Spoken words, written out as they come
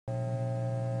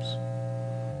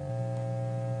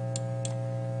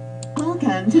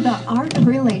Welcome to the Art of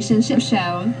Relationship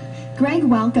Show. Greg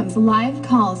welcomes live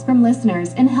calls from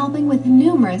listeners in helping with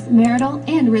numerous marital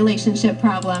and relationship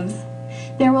problems.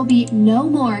 There will be no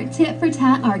more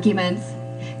tit-for-tat arguments.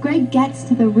 Greg gets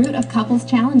to the root of couples'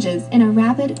 challenges in a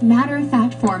rapid,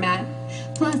 matter-of-fact format,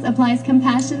 plus applies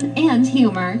compassion and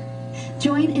humor.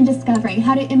 Join in discovering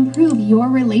how to improve your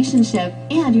relationship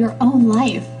and your own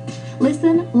life.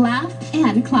 Listen, laugh,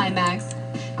 and climax.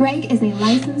 Greg is a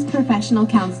licensed professional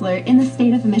counselor in the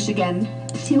state of Michigan.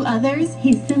 To others,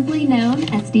 he's simply known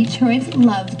as Detroit's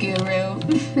love guru.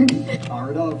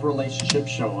 Art of Relationship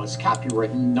Show is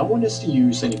copywritten. No one is to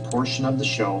use any portion of the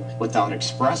show without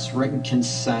express written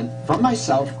consent from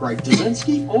myself, Greg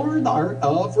Dazinski, or the Art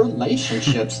of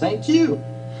Relationships. Thank you.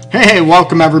 Hey,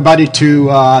 welcome everybody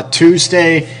to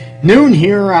Tuesday noon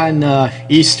here on the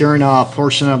eastern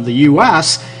portion of the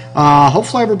U.S.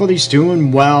 Hopefully everybody's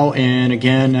doing well, and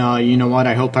again, you know what,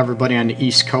 I hope everybody on the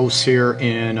East Coast here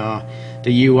in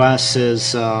the U.S.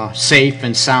 is safe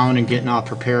and sound and getting all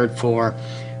prepared for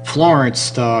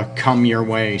Florence to come your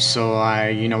way. So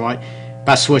you know what,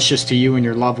 best wishes to you and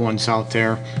your loved ones out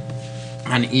there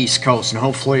on the East Coast, and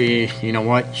hopefully, you know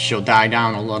what, she'll die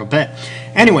down a little bit.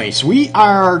 Anyways, we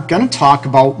are going to talk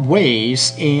about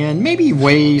ways, and maybe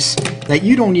ways that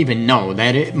you don't even know,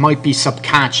 that it might be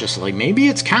subconsciously, maybe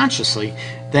it's consciously,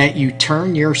 that you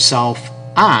turn yourself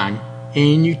on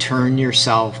and you turn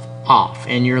yourself off.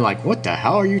 And you're like, what the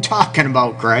hell are you talking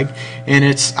about, Greg? And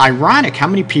it's ironic how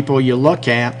many people you look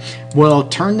at will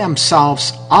turn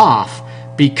themselves off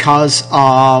because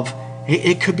of,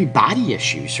 it could be body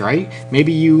issues, right?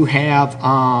 Maybe you have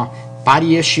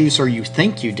body issues, or you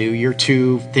think you do. You're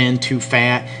too thin, too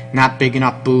fat, not big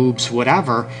enough boobs,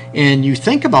 whatever. And you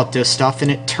think about this stuff and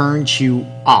it turns you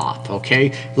off,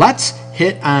 okay? Let's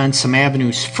hit on some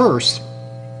avenues first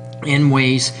in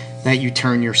ways that you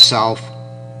turn yourself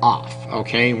off,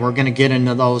 okay? We're going to get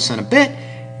into those in a bit.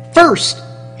 First,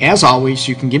 as always,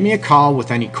 you can give me a call with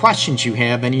any questions you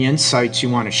have, any insights you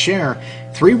want to share.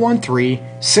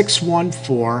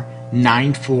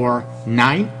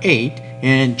 313-614-9498,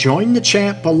 and join the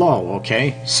chat below,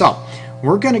 okay? So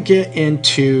we're going to get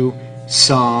into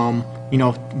some, you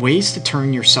know, ways to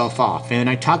turn yourself off. And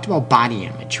I talked about body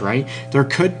image, right? There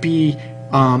could be,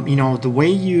 you know, the way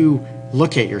you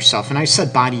look at yourself, and I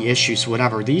said body issues,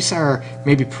 whatever. These are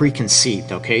maybe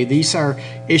preconceived, okay? These are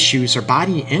issues or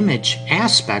body image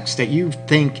aspects that you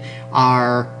think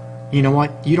are, you know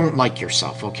what, you don't like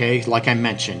yourself, okay? Like I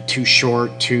mentioned, too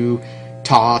short, too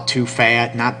tall, too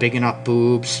fat, not big enough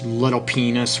boobs, little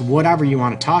penis, whatever you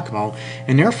want to talk about.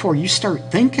 And therefore you start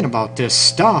thinking about this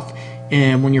stuff,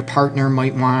 and when your partner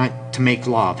might want to make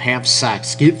love, have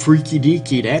sex, get freaky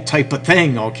deaky, that type of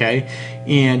thing, okay?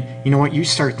 And you know what, you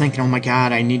start thinking, oh my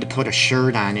God, I need to put a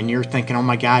shirt on, and you're thinking, oh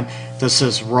my God, does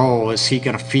this roll, is he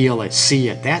going to feel it, see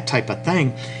it, that type of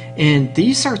thing. And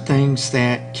these are things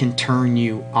that can turn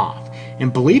you off.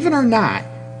 And believe it or not,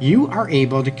 you are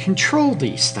able to control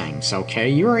these things, okay?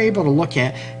 You are able to look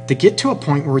at, to get to a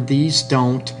point where these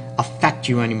don't affect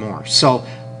you anymore. So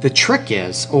the trick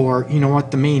is, or you know what,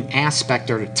 the main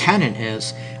aspect or the tenet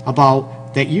is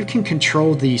about that you can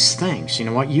control these things. You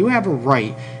know what, you have a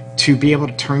right to be able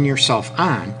to turn yourself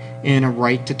on and a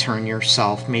right to turn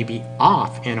yourself maybe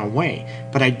off in a way.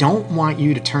 But I don't want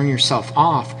you to turn yourself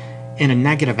off in a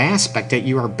negative aspect, that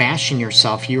you are bashing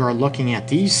yourself. You are looking at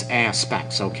these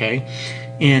aspects, okay?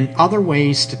 And other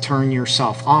ways to turn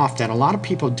yourself off that a lot of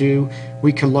people do,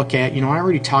 we could look at, you know, I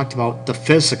already talked about the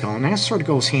physical, and that sort of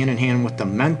goes hand in hand with the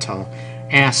mental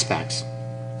aspects.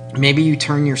 Maybe you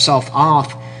turn yourself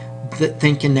off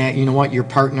thinking that, you know what, your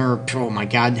partner, oh my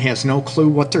God, has no clue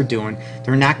what they're doing.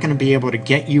 They're not going to be able to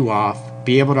get you off,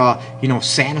 be able to, you know,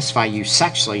 satisfy you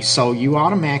sexually. So you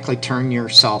automatically turn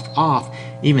yourself off,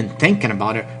 even thinking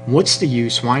about it. What's the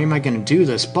use? Why am I going to do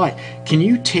this? But can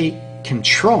you take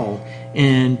control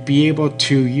and be able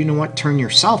to, you know what, turn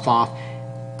yourself off,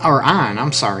 or on,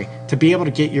 I'm sorry, to be able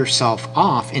to get yourself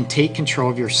off and take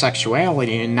control of your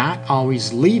sexuality and not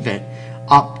always leave it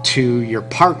up to your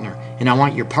partner. And I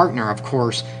want your partner, of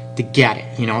course, to get it,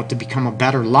 you know, to become a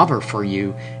better lover for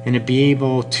you and to be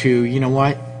able to, you know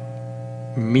what,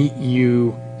 meet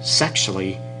you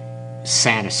sexually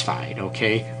satisfied,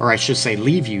 okay? Or I should say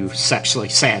leave you sexually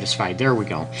satisfied. There we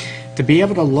go. To be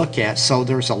able to look at, so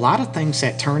there's a lot of things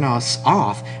that turn us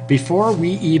off before we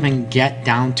even get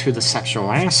down to the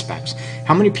sexual aspects.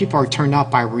 How many people are turned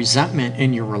off by resentment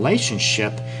in your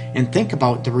relationship? And think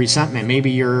about the resentment.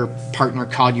 Maybe your partner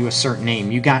called you a certain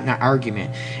name, you got in an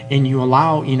argument, and you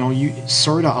allow, you know, you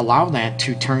sort of allow that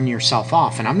to turn yourself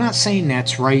off. And I'm not saying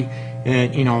that's right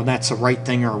that's a right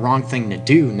thing or a wrong thing to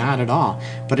do. Not at all.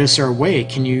 But is there a way,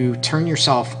 can you turn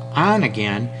yourself on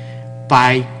again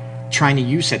by trying to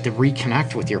use it to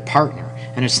reconnect with your partner?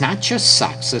 And it's not just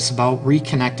sex, it's about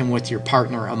reconnecting with your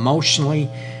partner emotionally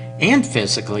and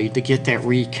physically to get that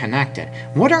reconnected.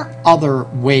 What are other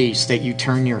ways that you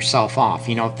turn yourself off?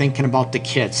 Thinking about the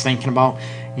kids, thinking about,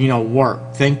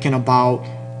 work, thinking about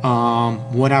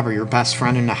whatever, your best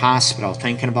friend in the hospital,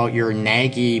 thinking about your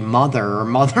naggy mother or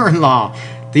mother-in-law.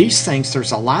 These things,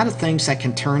 there's a lot of things that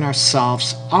can turn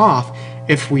ourselves off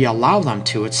if we allow them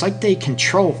to. It's like they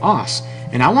control us.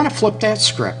 And I want to flip that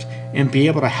script and be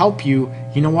able to help you,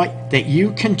 that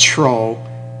you control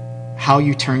how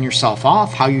you turn yourself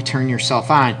off, how you turn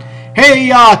yourself on. Hey,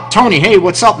 Tony, hey,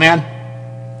 what's up, man?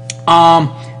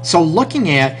 So looking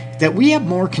at that, we have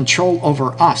more control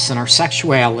over us and our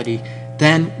sexuality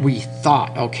than we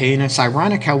thought, okay? And it's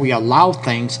ironic how we allow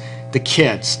things, the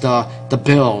kids, the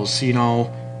bills,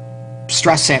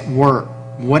 stress at work,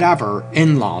 whatever,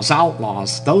 in-laws,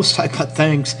 outlaws, those type of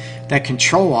things that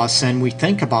control us, and we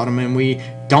think about them and we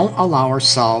don't allow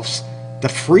ourselves the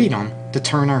freedom to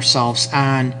turn ourselves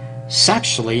on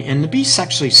sexually and to be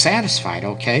sexually satisfied,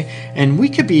 okay? And we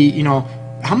could be,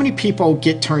 how many people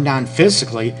get turned on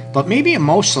physically, but maybe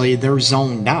emotionally they're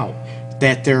zoned out,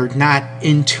 that they're not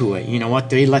into it.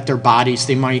 They let their bodies,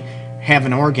 they might have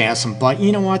an orgasm, but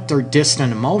they're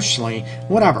distant emotionally,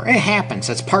 whatever. It happens.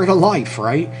 It's part of life,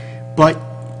 right? But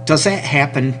does that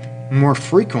happen more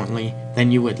frequently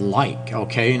than you would like,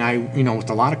 okay? And I, with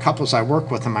a lot of couples I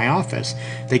work with in my office,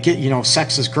 they get,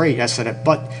 sex is great. I said,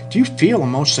 but do you feel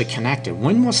emotionally connected?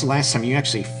 When was the last time you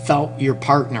actually felt your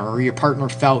partner or your partner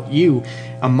felt you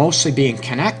emotionally being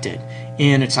connected?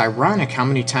 And it's ironic how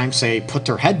many times they put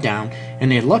their head down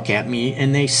and they look at me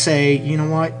and they say,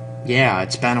 yeah,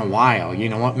 it's been a while.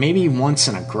 Maybe once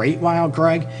in a great while,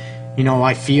 Greg,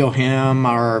 I feel him,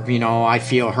 or, I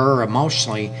feel her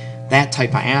emotionally, that type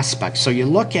of aspect. So you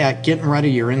look at getting rid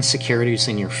of your insecurities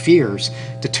and your fears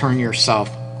to turn yourself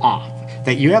off,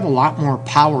 that you have a lot more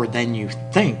power than you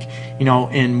think,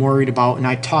 and worried about, and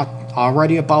I talked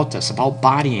already about this, about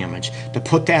body image, to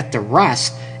put that to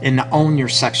rest and to own your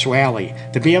sexuality,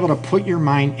 to be able to put your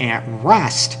mind at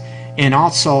rest and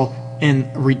also and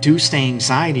reduce the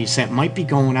anxieties that might be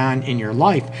going on in your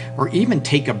life, or even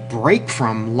take a break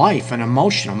from life, an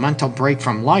emotional, mental break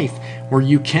from life, where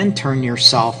you can turn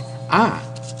yourself on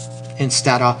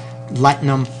instead of letting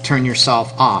them turn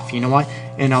yourself off.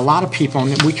 And a lot of people,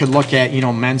 and we could look at,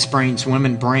 men's brains,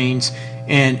 women's brains,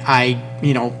 and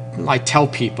I tell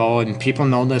people, and people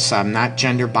know this, I'm not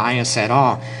gender biased at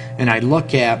all, and I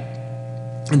look at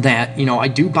that, I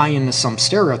do buy into some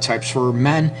stereotypes where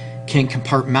men can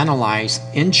compartmentalize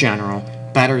in general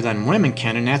better than women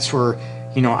can, and that's where,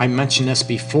 I mentioned this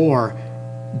before,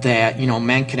 that,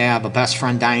 men could have a best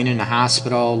friend dying in the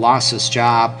hospital, lost his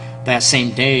job that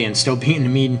same day, and still be in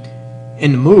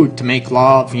the mood to make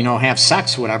love, have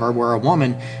sex, whatever, where a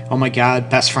woman, oh my God,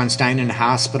 best friend's dying in the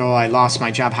hospital, I lost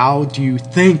my job, how do you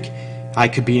think I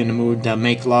could be in the mood to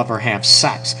make love or have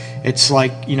sex? It's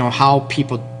like, how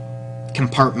people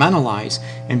compartmentalize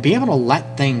and be able to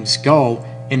let things go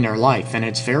in their life. And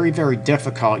it's very, very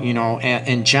difficult,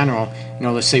 in general.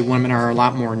 Let's say women are a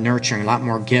lot more nurturing, a lot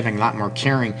more giving, a lot more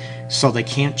caring, so they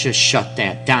can't just shut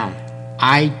that down.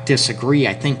 I disagree.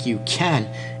 I think you can,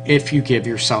 if you give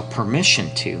yourself permission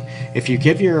to. If you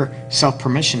give yourself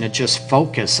permission to just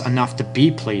focus enough to be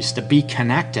pleased, to be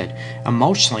connected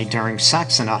emotionally during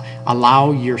sex, and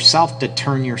allow yourself to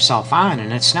turn yourself on.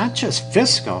 And it's not just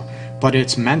physical, but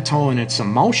it's mental and it's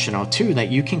emotional too, that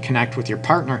you can connect with your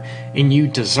partner, and you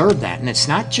deserve that. And it's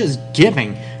not just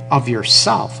giving of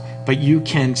yourself, but you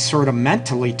can sort of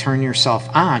mentally turn yourself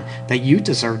on, that you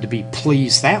deserve to be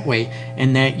pleased that way,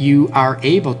 and that you are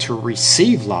able to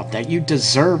receive love, that you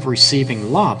deserve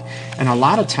receiving love. And a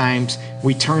lot of times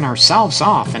we turn ourselves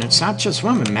off, and it's not just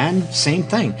women, men, same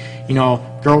thing.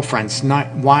 Girlfriends,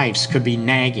 not wives, could be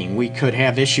nagging. We could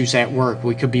have issues at work.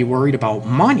 We could be worried about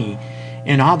money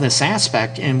and all this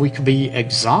aspect, and we could be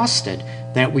exhausted,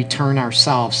 that we turn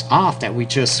ourselves off, that we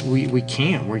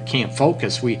can't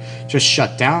focus, we just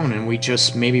shut down, and we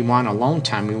just maybe want alone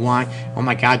time. We want, oh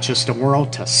my God, just the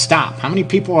world to stop. How many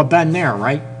people have been there,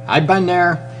 right? I've been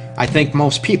there. I think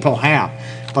most people have.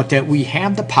 But that we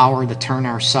have the power to turn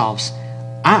ourselves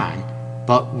on,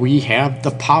 but we have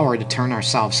the power to turn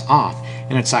ourselves off.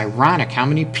 And it's ironic how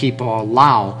many people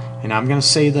allow, and I'm going to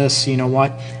say this,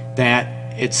 that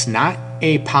it's not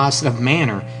a positive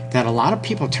manner, that a lot of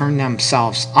people turn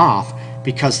themselves off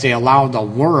because they allow the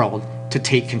world to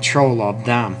take control of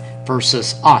them,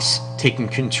 versus us taking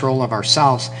control of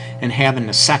ourselves and having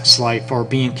a sex life or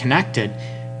being connected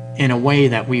in a way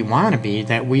that we want to be,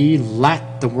 that we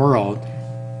let the world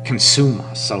consume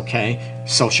us, okay?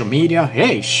 Social media,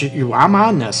 hey, I'm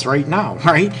on this right now,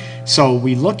 right? So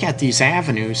we look at these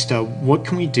avenues to what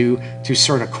can we do to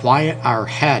sort of quiet our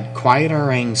head, quiet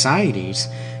our anxieties,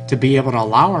 to be able to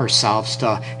allow ourselves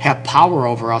to have power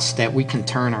over us, that we can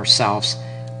turn ourselves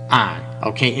on,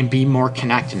 okay, and be more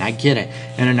connected. And I get it.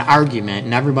 In an argument,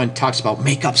 and everyone talks about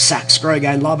make up sex, Greg,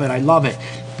 I love it, I love it.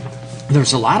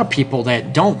 There's a lot of people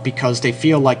that don't, because they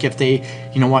feel like if they,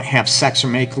 have sex or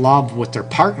make love with their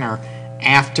partner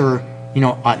after, an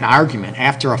argument,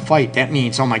 after a fight, that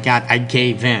means, oh my God, I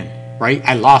gave in, right?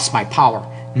 I lost my power.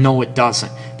 No, it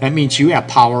doesn't. That means you have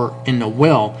power in the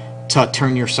will to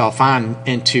turn yourself on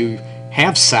and to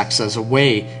have sex as a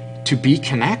way to be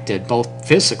connected, both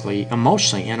physically,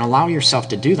 emotionally, and allow yourself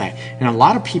to do that. And a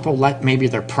lot of people let maybe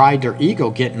their pride, their ego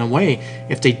get in the way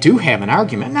if they do have an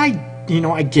argument. And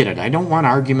I get it. I don't want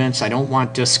arguments. I don't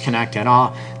want disconnect at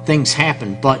all. Things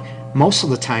happen. But most of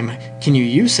the time, can you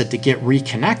use it to get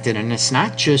reconnected? And it's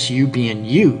not just you being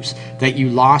used, that you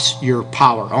lost your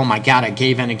power. Oh my God, I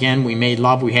gave in again. We made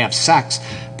love. We have sex.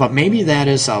 But maybe that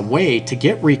is a way to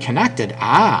get reconnected.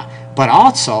 But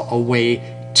also a way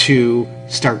to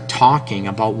start talking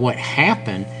about what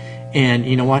happened. And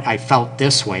you know what? I felt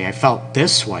this way. I felt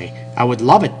this way. I would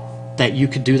love it that you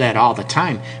could do that all the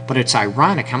time. But it's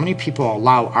ironic how many people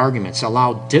allow arguments,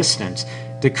 allow distance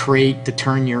to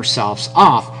turn yourselves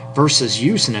off, versus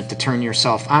using it to turn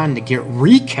yourself on to get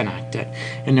reconnected.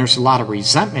 And there's a lot of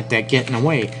resentment that get in the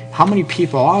way. How many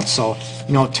people also,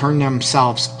 turn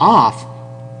themselves off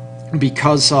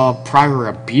because of prior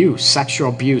abuse, sexual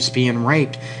abuse, being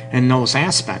raped, and those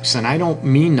aspects? And I don't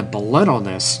mean to belittle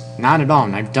this, not at all.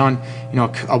 And I've done,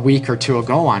 a week or two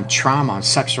ago on trauma,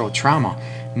 sexual trauma.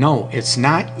 No, it's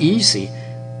not easy.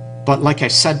 But like I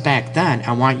said back then,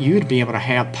 I want you to be able to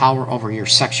have power over your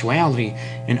sexuality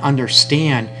and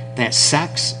understand that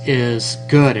sex is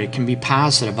good. It can be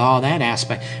positive, all that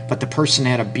aspect. But the person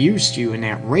that abused you and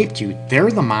that raped you, they're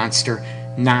the monster,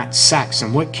 not sex.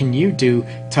 And what can you do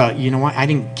to, I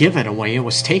didn't give it away. It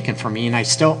was taken from me, and I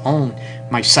still own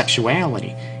my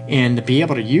sexuality. And to be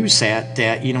able to use that,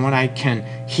 I can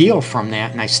heal from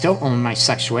that, and I still own my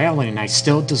sexuality, and I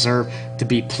still deserve to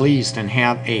be pleased and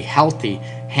have a healthy,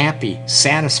 happy,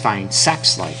 satisfying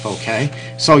sex life, okay?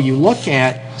 So you look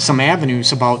at some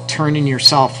avenues about turning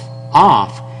yourself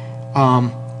off.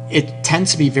 It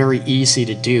tends to be very easy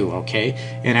to do, okay?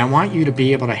 And I want you to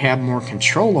be able to have more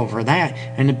control over that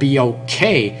and to be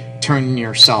okay turning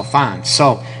yourself on.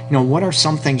 So, what are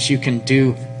some things you can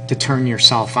do to turn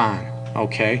yourself on?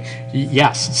 Okay,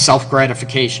 yes,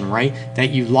 self-gratification, right? That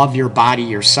you love your body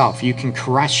yourself. You can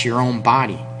caress your own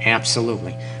body,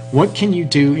 absolutely. What can you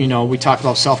do? We talk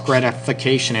about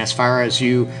self-gratification as far as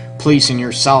you pleasing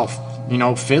yourself,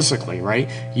 physically, right?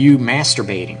 You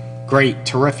masturbating, great,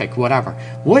 terrific, whatever.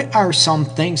 What are some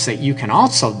things that you can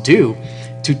also do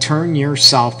to turn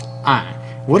yourself on?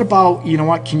 What about,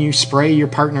 can you spray your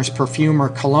partner's perfume or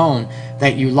cologne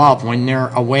that you love when they're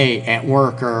away at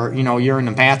work, or, you're in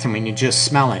the bathroom and you just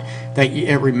smell it, that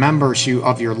it remembers you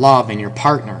of your love and your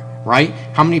partner, right?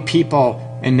 How many people,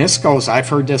 and this goes, I've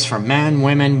heard this from men,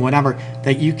 women, whatever,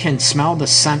 that you can smell the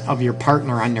scent of your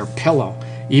partner on their pillow,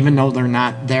 even though they're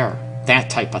not there, that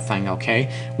type of thing,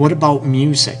 okay? What about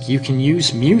music? You can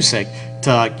use music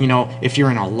to, if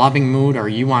you're in a loving mood, or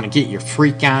you want to get your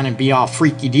freak on and be all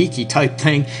freaky deaky type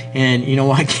thing, and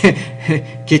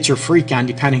get your freak on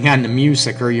depending on the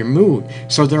music or your mood.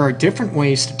 So there are different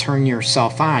ways to turn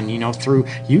yourself on, through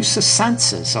use of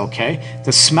senses, okay?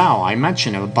 The smell, I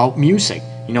mentioned about music.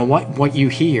 What you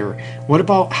hear. What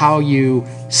about how you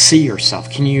see yourself?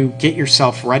 Can you get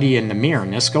yourself ready in the mirror?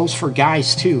 And this goes for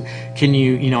guys too. Can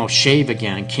you, shave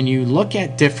again? Can you look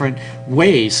at different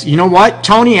ways? You know what,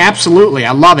 Tony? Absolutely.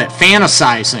 I love it.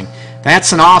 Fantasizing.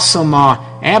 That's an awesome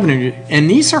avenue. And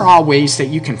these are all ways that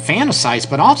you can fantasize,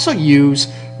 but also use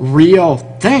real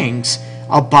things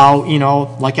about,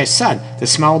 like I said, the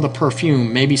smell of the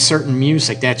perfume, maybe certain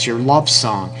music, that's your love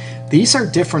song. These are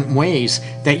different ways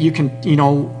that you can,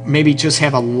 maybe just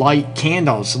have a light,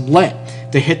 candles lit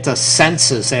to hit the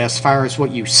senses as far as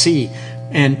what you see,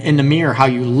 and in the mirror, how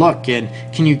you look, and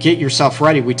can you get yourself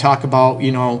ready? We talk about,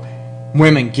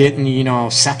 women getting,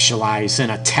 sexualized in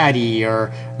a teddy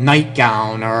or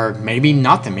nightgown, or maybe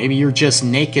nothing. Maybe you're just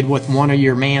naked with one of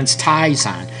your man's ties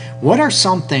on. What are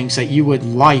some things that you would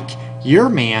like your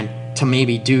man to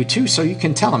maybe do too, so you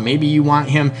can tell him? Maybe you want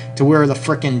him to wear the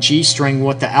frickin' G-string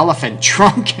with the elephant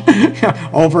trunk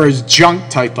over his junk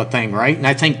type of thing, right? And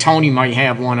I think Tony might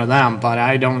have one of them, but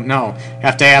I don't know.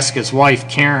 Have to ask his wife,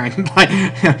 Karen. But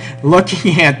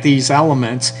looking at these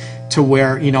elements to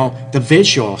where, the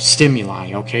visual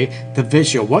stimuli, okay? The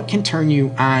visual, what can turn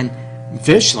you on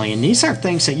visually? And these are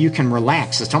things that you can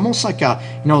relax. It's almost like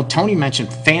Tony mentioned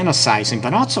fantasizing,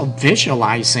 but also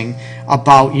visualizing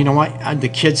about, the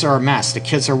kids are a mess, the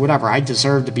kids are whatever, I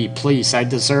deserve to be pleased, I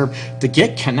deserve to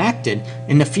get connected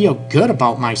and to feel good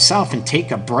about myself and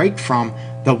take a break from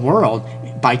the world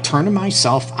by turning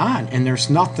myself on. And there's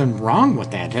nothing wrong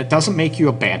with that. It doesn't make you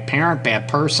a bad parent, bad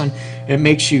person. It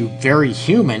makes you very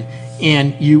human,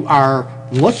 and you are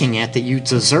looking at that you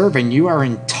deserve and you are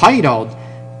entitled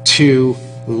to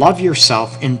love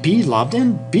yourself and be loved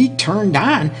and be turned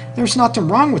on. There's nothing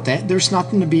wrong with that. There's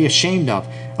nothing to be ashamed of.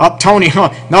 Oh, Tony,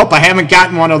 nope, I haven't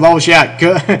gotten one of those yet.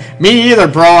 Good. Me either,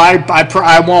 bro.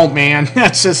 I won't, man.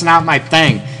 That's just not my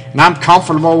thing. And I'm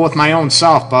comfortable with my own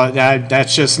self, but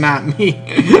that's just not me.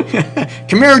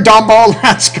 Come here, Dumbo,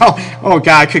 let's go. Oh,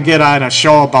 God, I could get on a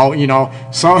show about,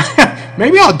 so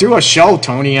maybe I'll do a show,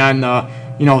 Tony, on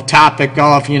the, topic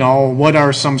of, what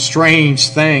are some strange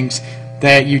things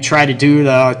that you try to do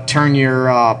to turn your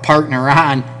partner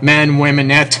on, men, women,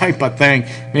 that type of thing.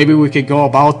 Maybe we could go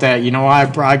about that.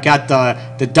 I got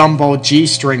the Dumbo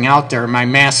G-string out there, my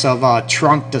massive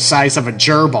trunk the size of a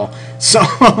gerbil. So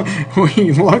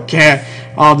we look at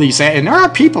all these, and there are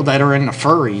people that are into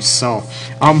furries, so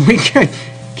we could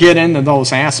get into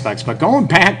those aspects. But going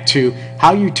back to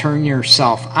how you turn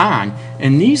yourself on,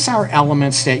 and these are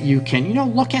elements that you can,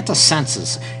 look at the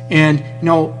senses. And,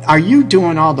 are you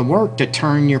doing all the work to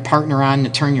turn your partner on, to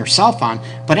turn yourself on?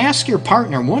 But ask your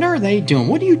partner, what are they doing?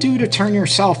 What do you do to turn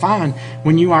yourself on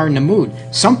when you are in the mood?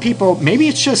 Some people, maybe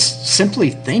it's just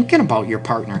simply thinking about your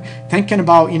partner, thinking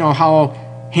about, how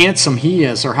handsome he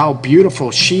is or how beautiful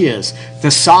she is,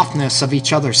 the softness of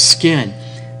each other's skin,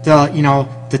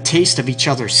 the taste of each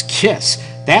other's kiss,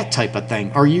 that type of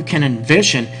thing. Or you can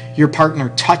envision your partner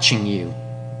touching you,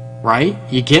 right?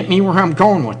 You get me where I'm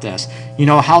going with this.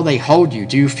 How they hold you.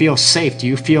 Do you feel safe? Do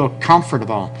you feel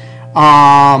comfortable?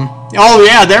 Oh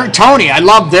yeah, there, Tony, I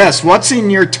love this. What's in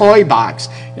your toy box?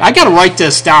 I got to write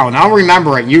this down. I'll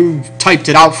remember it. You typed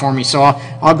it out for me, so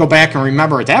I'll go back and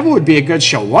remember it. That would be a good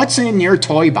show. What's in your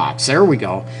toy box? There we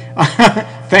go.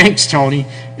 Thanks, Tony.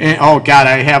 And, oh, God,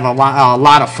 I have a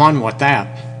lot of fun with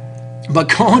that.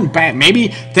 But going back, maybe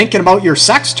thinking about your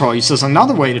sex toys is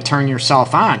another way to turn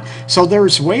yourself on. So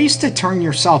there's ways to turn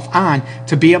yourself on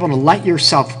to be able to let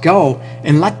yourself go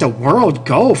and let the world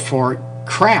go for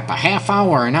crap, a half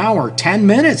hour, an hour, 10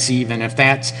 minutes even, if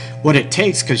that's what it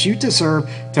takes, because you deserve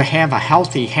to have a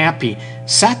healthy, happy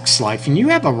sex life, and you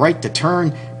have a right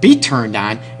to be turned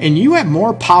on, and you have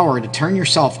more power to turn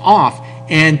yourself off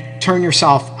and turn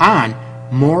yourself on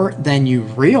more than you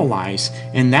realize.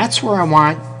 And that's where I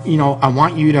want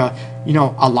you to,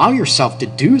 allow yourself to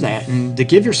do that and to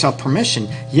give yourself permission.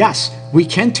 Yes, we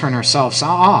can turn ourselves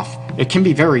off. It can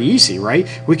be very easy, right?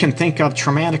 We can think of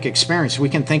traumatic experience. We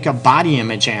can think of body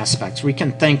image aspects. We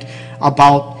can think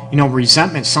about,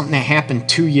 resentment, something that happened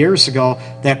 2 years ago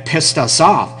that pissed us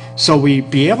off. So we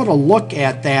be able to look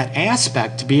at that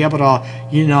aspect to be able to,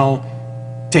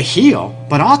 to heal,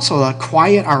 but also to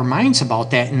quiet our minds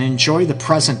about that and enjoy the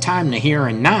present time, the here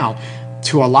and now,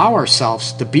 to allow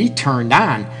ourselves to be turned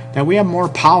on, that we have more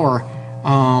power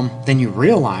than you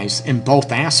realize in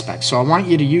both aspects. So I want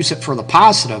you to use it for the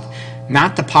positive,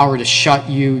 not the power to shut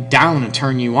you down and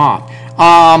turn you off.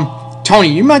 Tony,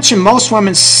 you mentioned most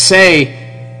women say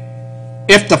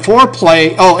if the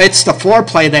foreplay, it's the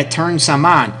foreplay that turns them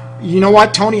on. You know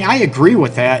what, Tony? I agree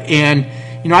with that. And,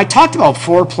 I talked about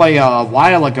foreplay a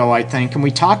while ago, I think, and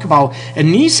we talk about,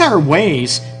 and these are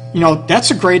ways, that's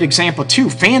a great example too.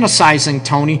 Fantasizing,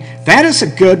 Tony, that is a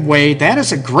good way, that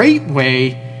is a great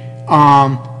way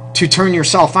to turn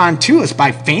yourself on too, is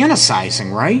by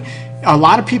fantasizing, right? A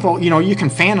lot of people, you can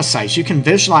fantasize, you can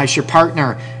visualize your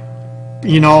partner,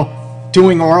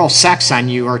 doing oral sex on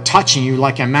you or touching you,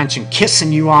 like I mentioned,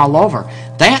 kissing you all over,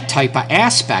 that type of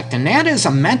aspect. And that is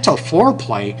a mental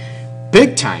foreplay,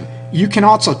 big time. You can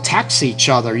also text each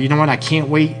other, I can't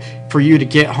wait for you to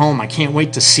get home, I can't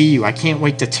wait to see you, I can't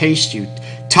wait to taste you,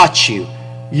 touch you,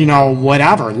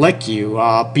 whatever, lick you,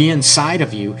 be inside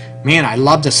of you. Man, I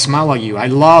love the smell of you. I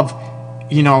love,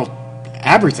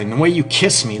 everything, the way you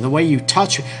kiss me, the way you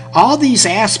touch me. All these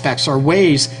aspects are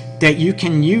ways that you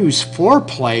can use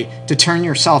foreplay to turn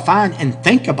yourself on and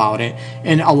think about it.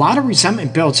 And a lot of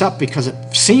resentment builds up because it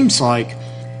seems like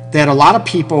that a lot of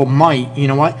people might,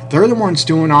 they're the ones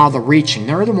doing all the reaching.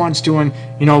 They're the ones doing,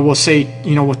 we'll say,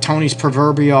 with Tony's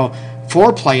proverbial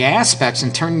foreplay aspects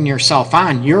and turning yourself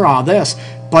on, you're all this.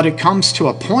 But it comes to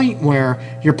a point where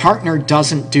your partner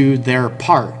doesn't do their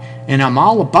part. and I'm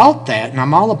all about that, and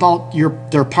I'm all about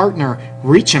their partner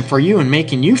reaching for you and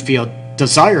making you feel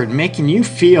desired, making you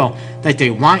feel that they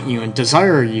want you and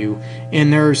desire you.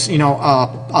 And there's,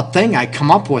 a thing I come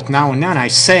up with now and then. I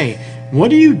say, what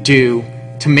do you do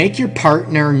to make your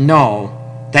partner know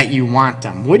that you want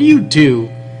them? What do you do?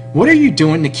 What are you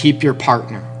doing to keep your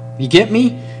partner? You get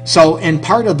me? So, and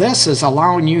part of this is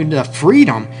allowing you the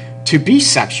freedom to be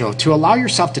sexual, to allow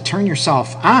yourself to turn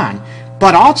yourself on,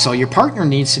 but also your partner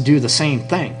needs to do the same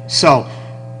thing. So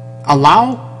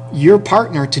allow your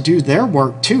partner to do their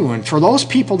work too. And for those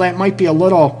people that might be a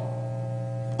little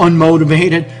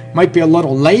unmotivated, might be a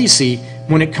little lazy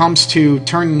when it comes to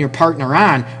turning your partner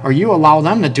on, or you allow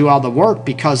them to do all the work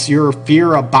because you're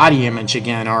fear of body image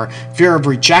again, or fear of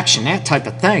rejection, that type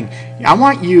of thing. I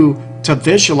want you to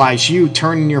visualize you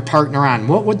turning your partner on.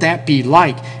 What would that be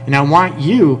like? And I want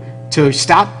you to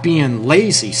stop being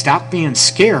lazy, stop being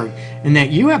scared, and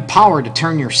that you have power to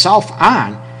turn yourself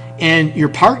on and your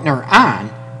partner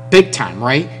on big time,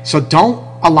 right? So don't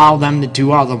allow them to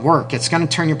do all the work. It's going to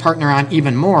turn your partner on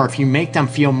even more if you make them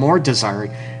feel more desired,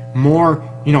 more,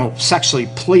 sexually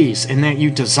pleased, and that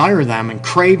you desire them and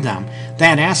crave them,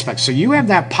 that aspect. So you have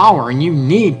that power, and you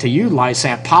need to utilize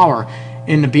that power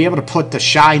and to be able to put the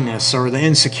shyness or the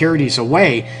insecurities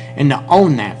away and to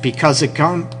own that, because it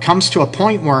comes to a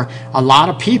point where a lot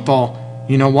of people,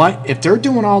 if they're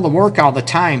doing all the work all the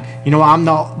time, I'm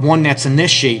the one that's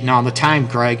initiating all the time,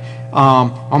 Greg.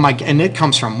 And it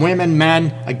comes from women,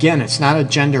 men. Again, it's not a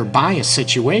gender bias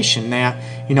situation that,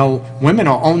 women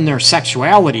will own their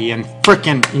sexuality and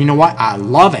frickin', I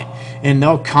love it. And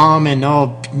they'll come and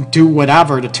they'll do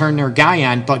whatever to turn their guy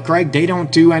on. But Greg, they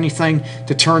don't do anything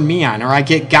to turn me on. Or I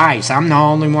get guys, I'm the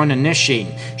only one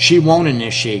initiating. She won't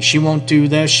initiate. She won't do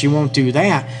this. She won't do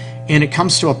that. And it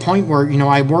comes to a point where,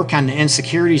 I work on the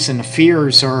insecurities and the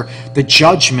fears or the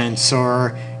judgments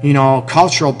or,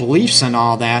 cultural beliefs and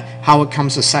all that, how it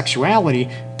comes to sexuality.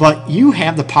 But you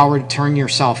have the power to turn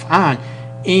yourself on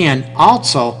and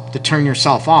also to turn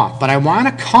yourself off. But I want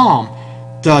to calm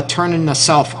the turning the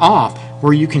self off,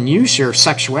 where you can use your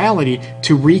sexuality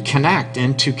to reconnect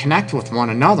and to connect with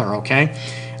one another, okay?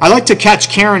 I like to catch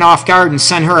Karen off guard and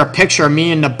send her a picture of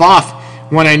me in the buff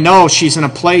when I know she's in a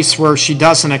place where she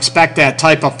doesn't expect that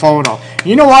type of photo.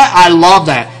 You know what? I love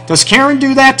that. Does Karen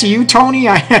do that to you, Tony?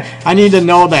 I need to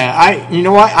know that. You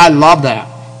know what? I love that.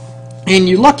 And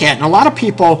you look at it, and a lot of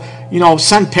people,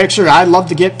 send pictures. I love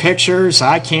to get pictures.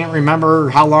 I can't remember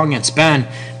how long it's been.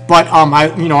 But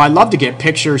I love to get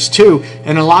pictures too.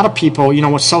 And a lot of people,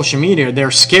 with social media,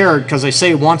 they're scared because they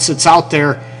say once it's out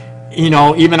there,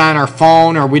 even on our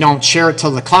phone, or we don't share it to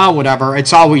the cloud, whatever,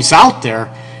 it's always out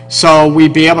there. So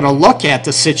we'd be able to look at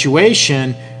the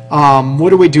situation. What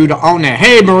do we do to own that?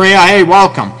 Hey, Maria. Hey,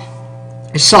 welcome.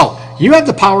 So you have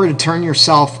the power to turn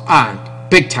yourself on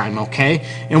big time, okay?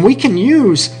 And we can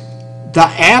use the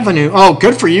avenue. Oh,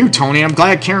 good for you, Tony. I'm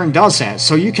glad Karen does that.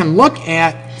 So you can look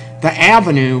at the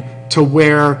avenue to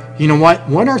where,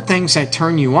 what are things that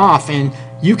turn you off, and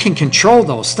you can control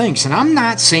those things. And I'm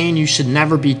not saying you should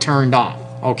never be turned on,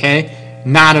 okay?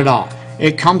 Not at all.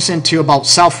 It comes into about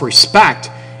self-respect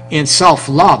and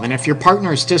self-love. And if your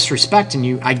partner is disrespecting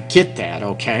you, I get that,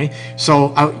 okay? So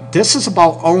this is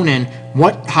about owning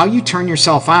how you turn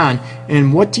yourself on,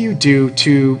 and what do you do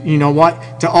to,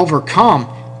 to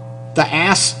overcome the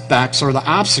aspects or the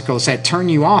obstacles that turn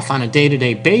you off on a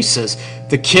day-to-day basis.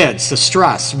 The kids, the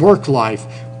stress, work life,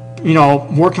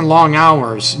 working long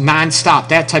hours, nonstop,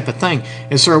 that type of thing.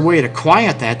 Is there a way to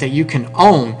quiet that you can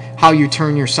own how you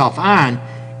turn yourself on,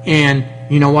 and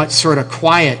sort of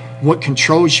quiet what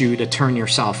controls you to turn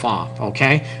yourself off,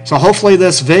 okay? So hopefully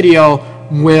this video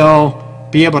will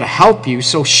be able to help you,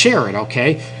 so share it,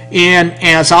 okay? And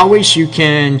as always, you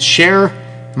can share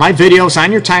my videos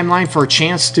on your timeline for a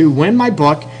chance to win my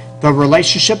book, The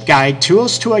Relationship Guide,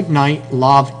 Tools to Ignite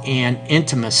Love and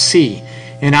Intimacy.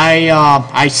 And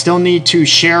I still need to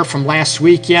share from last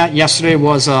week yet. Yesterday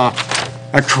was a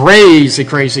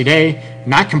crazy day.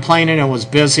 Not complaining, it was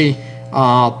busy.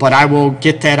 But I will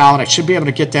get that out. I should be able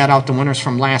to get that out, the winners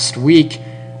from last week,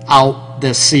 out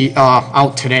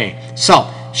today. So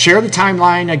share the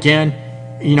timeline again.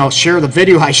 Share the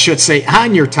video, I should say,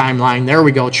 on your timeline. There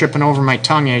we go, tripping over my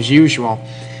tongue as usual.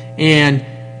 And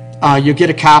you'll get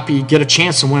a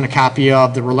chance to win a copy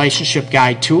of The Relationship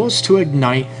Guide, Tools to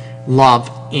Ignite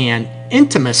Love and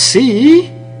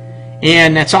Intimacy.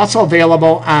 And that's also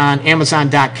available on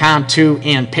Amazon.com too,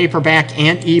 and paperback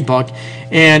and ebook.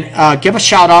 And give a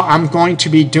shout out. I'm going to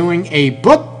be doing a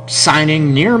book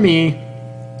signing near me,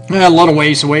 a little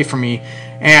ways away from me,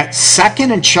 at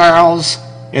 2nd and Charles.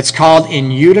 It's called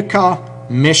in Utica,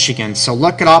 Michigan. So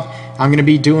look it up. I'm going to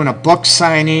be doing a book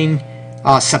signing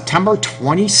September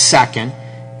 22nd.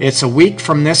 It's a week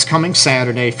from this coming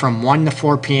Saturday from 1 to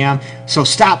 4 p.m. So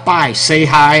stop by, say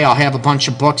hi. I'll have a bunch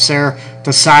of books there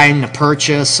to sign, to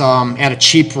purchase at a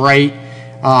cheap rate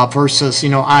versus,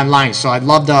 online. So I'd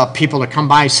love the people to come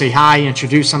by, say hi,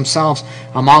 introduce themselves.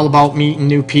 I'm all about meeting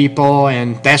new people,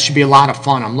 and that should be a lot of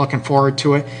fun. I'm looking forward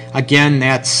to it. Again,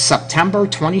 that's September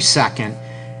 22nd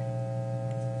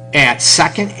at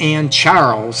 2nd and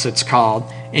Charles, it's called,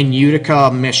 in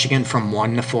Utica, Michigan from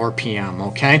 1 to 4 p.m.,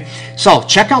 okay? So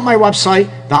check out my website,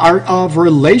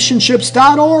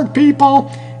 theartofrelationships.org, people.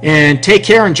 And take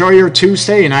care, enjoy your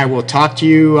Tuesday, and I will talk to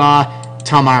you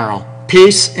tomorrow.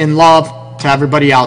 Peace and love to everybody out